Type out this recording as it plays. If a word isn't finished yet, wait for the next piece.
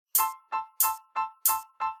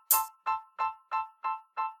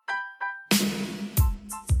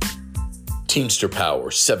Teamster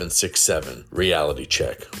Power 767 Reality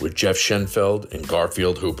Check with Jeff Schenfeld and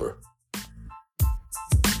Garfield Hooper.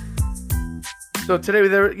 So today,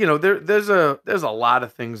 there's a lot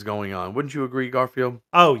of things going on. Wouldn't you agree, Garfield?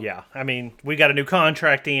 Oh yeah, I mean, we got a new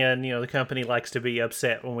contract in. The company likes to be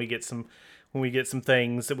upset when we get some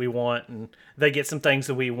things that we want, and they get some things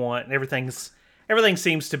that we want, and everything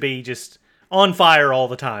seems to be just on fire all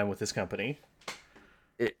the time with this company.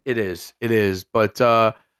 It is. But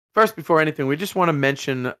first, before anything, we just want to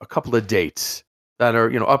mention a couple of dates that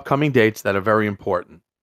are upcoming dates that are very important.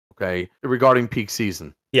 Okay, regarding peak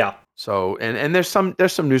season. Yeah. So, and there's some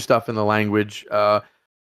new stuff in the language.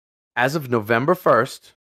 As of November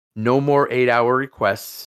 1st, no more 8-hour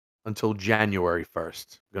requests until January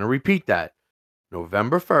 1st. I'm going to repeat that.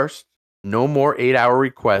 November 1st, no more 8-hour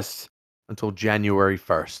requests until January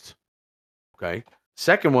 1st. Okay.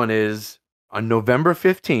 Second one is on November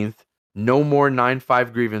 15th, no more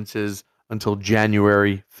 9-5 grievances until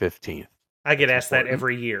January 15th. I get asked that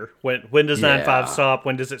every year. When does 9-5 stop?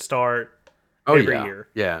 When does it start? Every year.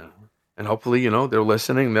 Yeah. And hopefully, they're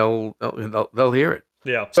listening. They'll hear it.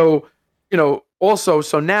 Yeah. So, also,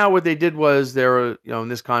 so now what they did was they're, in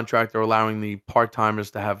this contract, they're allowing the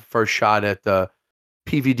part-timers to have first shot at the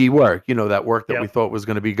PVD work, that work that we thought was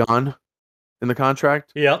going to be gone in the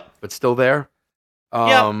contract. Yep. But still there.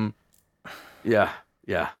 Yeah.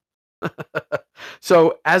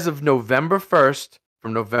 So as of November 1st,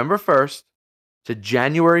 from November 1st to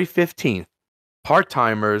January 15th,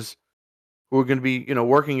 part-timers who are going to be,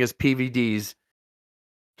 working as PVDs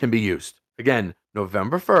can be used. Again,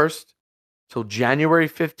 November 1st till January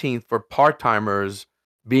 15th for part-timers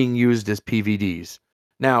being used as PVDs.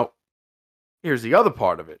 Now, here's the other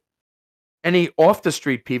part of it. Any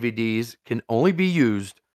off-the-street PVDs can only be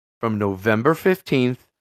used from November 15th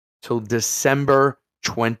till December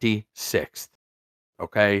 26th.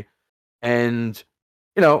 Okay? And,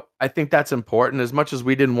 I think that's important. As much as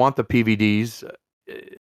we didn't want the PVDs,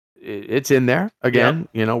 it's in there again.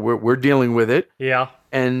 Yep. We're dealing with it. Yeah.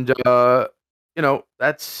 And,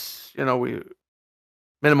 that's, we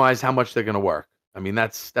minimize how much they're going to work. I mean,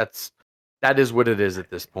 that is what it is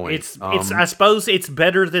at this point. It's I suppose it's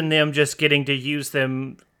better than them just getting to use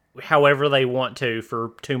them however they want to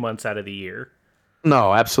for 2 months out of the year.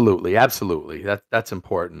 No, absolutely. That's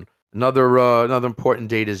important. Another important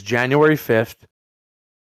date is January 5th.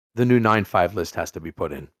 The new 9-5 list has to be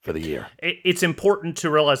put in for the year. It's important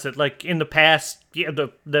to realize that, like in the past,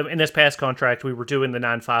 in this past contract, we were doing the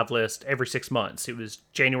 9-5 list every 6 months. It was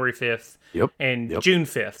January 5th and June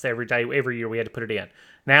 5th every year we had to put it in.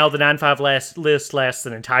 Now the 9-5 list lasts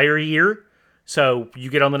an entire year, so you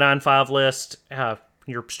get on the 9-5 list.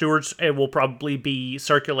 Your stewards will probably be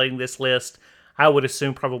circulating this list. I would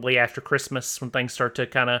assume probably after Christmas when things start to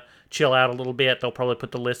kind of chill out a little bit, they'll probably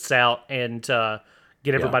put the lists out and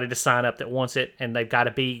get everybody to sign up that wants it, and they've got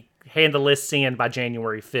to hand the lists in by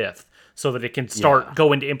January 5th so that it can start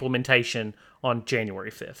going to implementation on January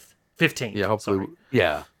 15th.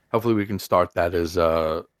 Yeah, hopefully we can start that as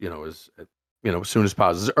as soon as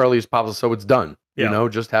possible, as early as possible, so it's done. Yeah.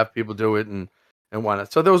 Just have people do it and why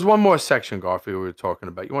not? So there was one more section, Garfield, we were talking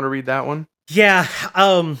about. You want to read that one? Yeah, I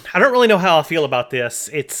don't really know how I feel about this.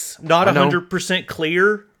 It's not 100%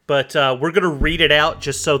 clear, but we're going to read it out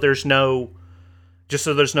just so there's no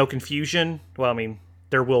confusion. Well, I mean,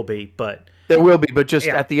 there will be, but just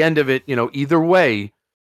at the end of it, either way,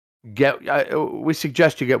 we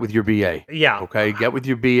suggest you get with your BA. Yeah. Okay, get with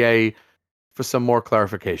your BA for some more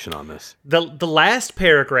clarification on this. The last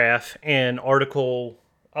paragraph in Article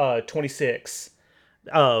 26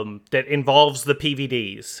 that involves the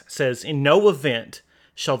PVDs says, in no event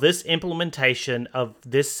shall this implementation of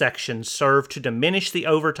this section serve to diminish the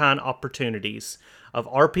overtime opportunities of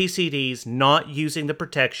RPCDs not using the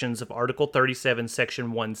protections of Article 37,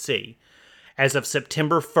 Section 1C, as of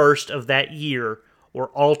September 1st of that year, or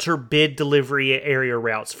alter bid delivery area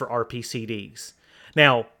routes for RPCDs.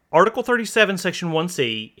 Now, Article 37, Section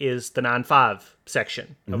 1C is the 9-5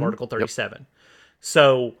 section of Article 37. Yep.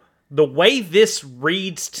 So the way this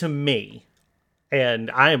reads to me, and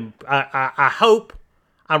I hope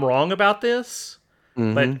I'm wrong about this,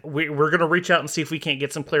 but we're going to reach out and see if we can't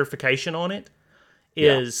get some clarification on it,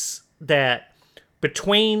 is that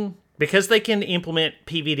because they can implement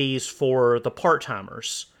PVDs for the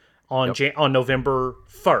part-timers on November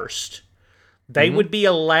 1st, they would be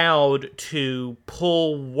allowed to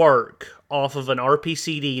pull work off of an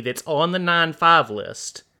RPCD that's on the 9-5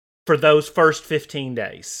 list for those first 15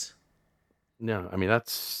 days. No, I mean,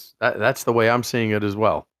 that's the way I'm seeing it as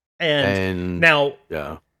well. And now,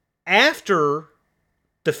 after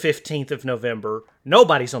the 15th of November,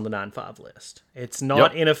 nobody's on the 9-5 list. It's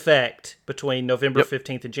not in effect between November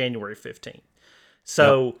 15th and January 15th.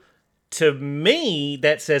 So to me,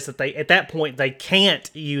 that says that at that point, they can't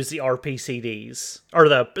use the RPCDs or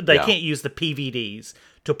they can't use the PVDs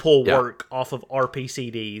to pull work off of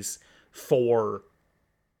RPCDs for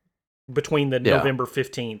between the November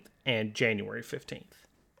 15th and January 15th.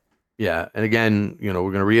 Yeah. And again, we're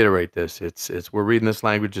going to reiterate this. We're reading this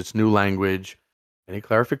language. It's new language. Any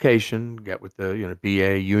clarification, get with the,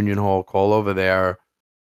 BA, Union Hall, call over there,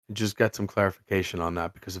 and just get some clarification on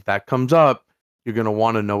that. Because if that comes up, you're going to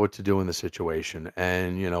want to know what to do in the situation.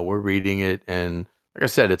 And, we're reading it. And like I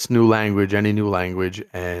said, it's new language, any new language.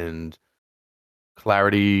 And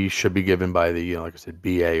clarity should be given by the, like I said,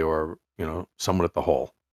 BA or, someone at the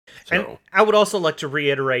hall. So. And I would also like to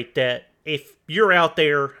reiterate that if you're out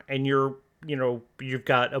there and you've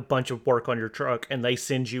got a bunch of work on your truck and they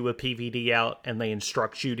send you a PVD out and they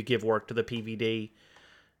instruct you to give work to the PVD,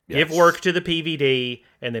 give work to the PVD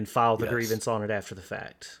and then file the grievance on it after the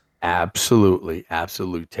fact. Absolutely.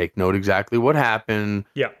 Take note exactly what happened.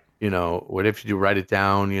 Yeah. What if you write it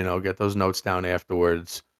down, get those notes down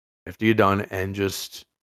afterwards, after you're done, and just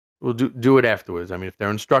we'll do it afterwards. I mean, if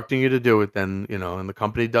they're instructing you to do it, then, and the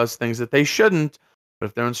company does things that they shouldn't, but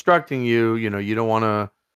if they're instructing you, you don't want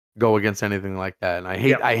to go against anything like that. And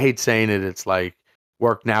I hate saying it. It's like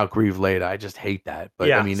work now, grieve later. I just hate that.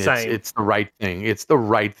 But I mean, it's the right thing. It's the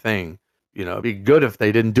right thing. It'd be good if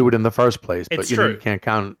they didn't do it in the first place, but you can't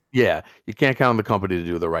count. Yeah. You can't count on the company to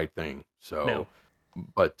do the right thing. So,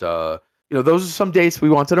 but, those are some dates we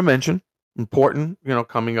wanted to mention. Important,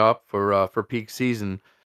 coming up for peak season.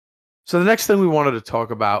 So the next thing we wanted to talk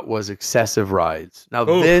about was excessive rides. Now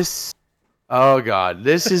this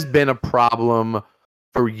has been a problem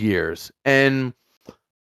for years. And I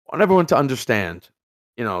want everyone to understand,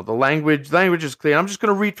 the language is clear. I'm just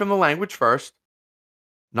going to read from the language first.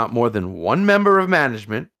 Not more than one member of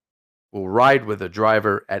management will ride with a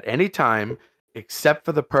driver at any time, except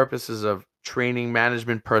for the purposes of training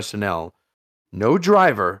management personnel. No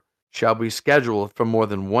driver shall be scheduled for more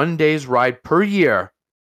than 1 day's ride per year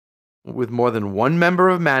with more than one member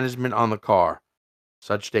of management on the car.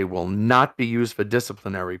 Such day will not be used for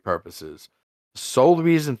disciplinary purposes. The sole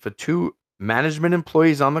reason for 2 management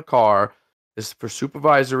employees on the car is for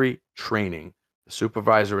supervisory training. The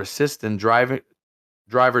supervisor assists in driver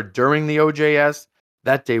during the OJS.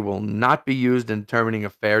 That day will not be used in determining a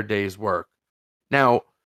fair day's work. Now,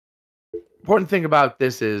 important thing about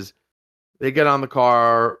this is they get on the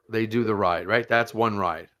car, they do the ride, right? That's one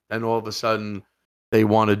ride. Then all of a sudden they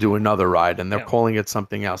want to do another ride and they're calling it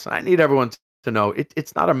something else. And I need everyone to know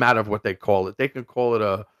it's not a matter of what they call it. They can call it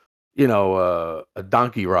a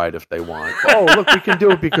donkey ride if they want. Oh, look, we can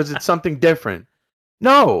do it because it's something different.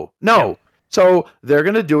 No. Yeah. So they're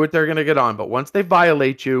going to do it. They're going to get on. But once they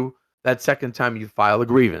violate you, that second time you file a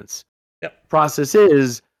grievance. Yep. Process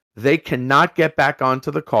is they cannot get back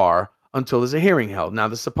onto the car until there's a hearing held. Now,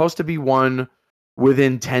 there's supposed to be one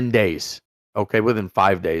within 10 days. Okay, within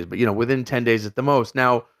 5 days. But, within 10 days at the most.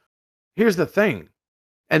 Now, here's the thing.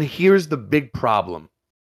 And here's the big problem.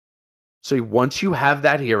 So once you have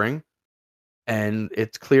that hearing and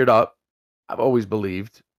it's cleared up, I've always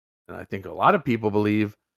believed, and I think a lot of people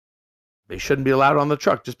believe, they shouldn't be allowed on the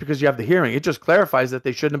truck just because you have the hearing. It just clarifies that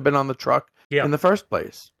they shouldn't have been on the truck in the first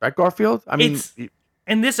place. Right, Garfield? I mean...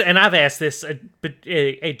 And I've asked this a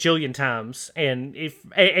jillion times, and if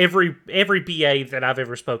every BA that I've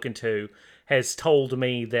ever spoken to has told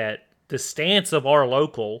me that the stance of our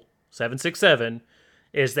local 767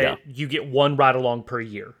 is that you get one ride along per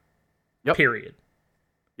year. Yep. Period.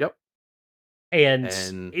 Yep. And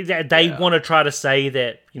they want to try to say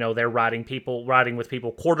that, they're riding with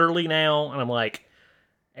people quarterly now. And I'm like,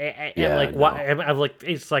 why? I'm like,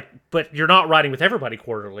 it's like, but you're not riding with everybody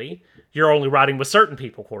quarterly. You're only riding with certain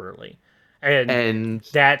people quarterly. And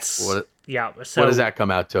that's, So what does that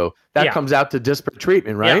come out to? That comes out to disparate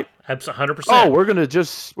treatment, right? Yeah, 100%. Oh, we're going to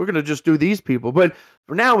just do these people. But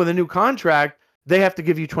for now, with a new contract, they have to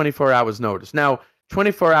give you 24 hours notice. Now,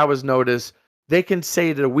 24 hours notice, they can say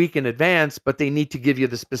it a week in advance, but they need to give you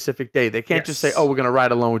the specific day. They can't just say, oh, we're going to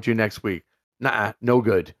ride along with you next week. Nah, no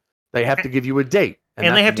good. They have to give you a date.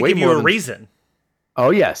 And they have to give you a reason. Oh,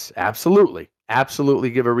 yes, absolutely. Absolutely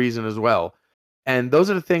give a reason as well. And those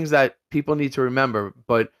are the things that people need to remember.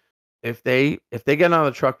 But if they get on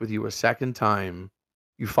the truck with you a second time,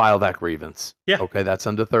 you file that grievance. Yeah. Okay, that's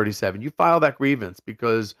under 37. You file that grievance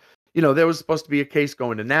because... there was supposed to be a case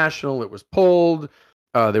going to national. It was pulled.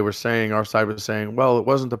 Our side was saying, well, it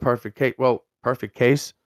wasn't the perfect case. Well, perfect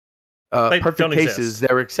case. Perfect cases,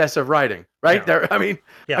 they're excessive riding, right? Yeah. I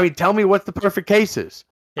mean, tell me what the perfect case is.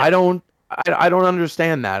 Yeah. I don't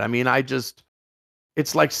understand that. I mean,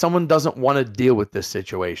 it's like someone doesn't want to deal with this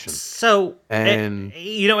situation. So, And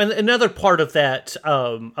and another part of that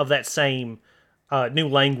same new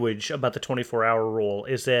language about the 24-hour rule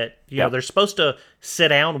is that Yep. they're supposed to sit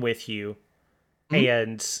down with you Mhm.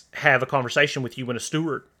 and have a conversation with you and a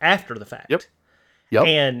steward after the fact. Yep. Yep.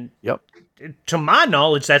 And Yep. to my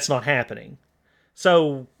knowledge, that's not happening.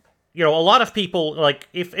 So, a lot of people, like,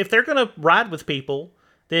 if they're going to ride with people,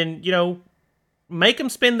 then, make them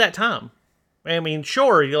spend that time. I mean,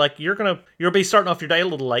 sure, you'll be starting off your day a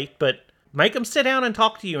little late, but make them sit down and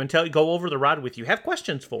talk to you and go over the ride with you. Have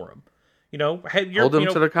questions for them. Hold them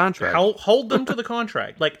to the contract. Hold them to the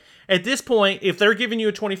contract. Like, at this point, if they're giving you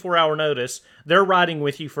a 24-hour notice, they're riding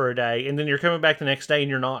with you for a day, and then you're coming back the next day and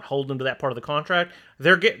you're not holding them to that part of the contract,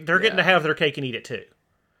 they're getting to have their cake and eat it too.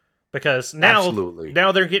 Because Absolutely.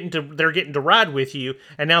 now they're getting to ride with you,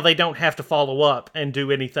 and now they don't have to follow up and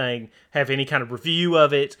do anything, have any kind of review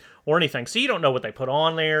of it or anything. So you don't know what they put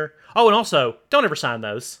on there. Oh, and also, don't ever sign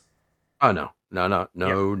those. Oh no.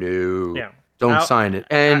 Yeah. Don't sign it.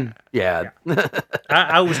 And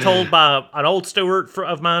I was told by an old steward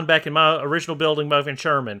of mine back in my original building, both in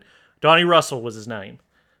Sherman, Donnie Russell was his name.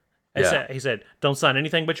 He said, don't sign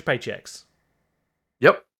anything but your paychecks.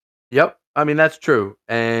 Yep. I mean, that's true.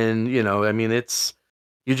 And, I mean,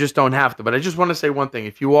 you just don't have to. But I just want to say one thing.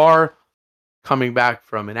 If you are coming back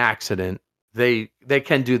from an accident, they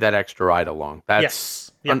can do that extra ride along.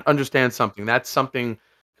 That's understand something. That's something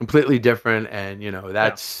completely different. And,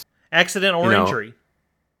 that's accident or injury.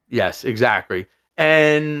 Yes, exactly.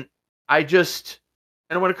 And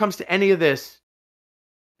and when it comes to any of this,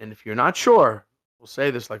 and if you're not sure, we'll say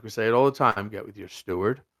this like we say it all the time, get with your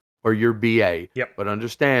steward or your BA. Yep. But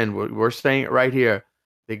understand, we're saying it right here.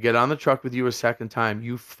 They get on the truck with you a second time.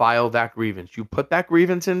 You file that grievance. You put that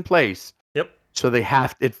grievance in place. Yep. So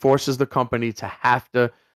it forces the company to have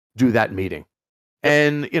to do that meeting.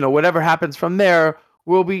 Yep. And, whatever happens from there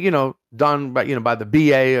will be, done by the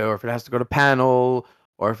BA, or if it has to go to panel,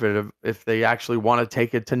 or if they actually want to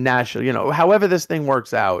take it to national, however this thing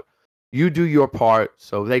works out, you do your part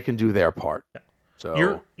so they can do their part.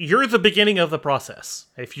 So you're the beginning of the process.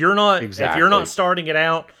 If you're not starting it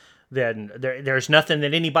out, then there's nothing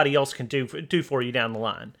that anybody else can do for you down the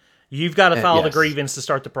line. You've got to file the grievance to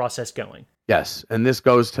start the process going. Yes, and this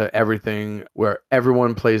goes to everything where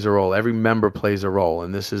everyone plays a role. Every member plays a role,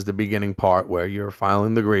 and this is the beginning part where you're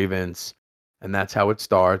filing the grievance, and that's how it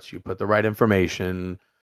starts. You put the right information,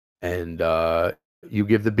 and you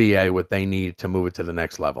give the BA what they need to move it to the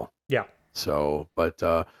next level. Yeah. So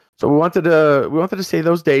we wanted to say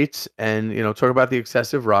those dates and talk about the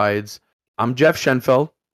excessive rides. I'm Jeff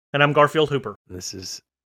Schenfeld, and I'm Garfield Hooper. This is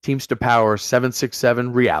Teamster Power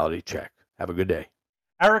 767 Reality Check. Have a good day.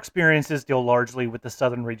 Our experiences deal largely with the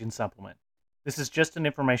Southern Region Supplement. This is just an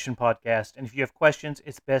information podcast, and if you have questions,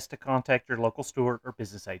 it's best to contact your local steward or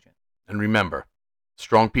business agent. And remember,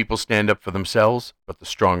 strong people stand up for themselves, but the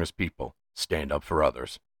strongest people stand up for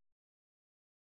others.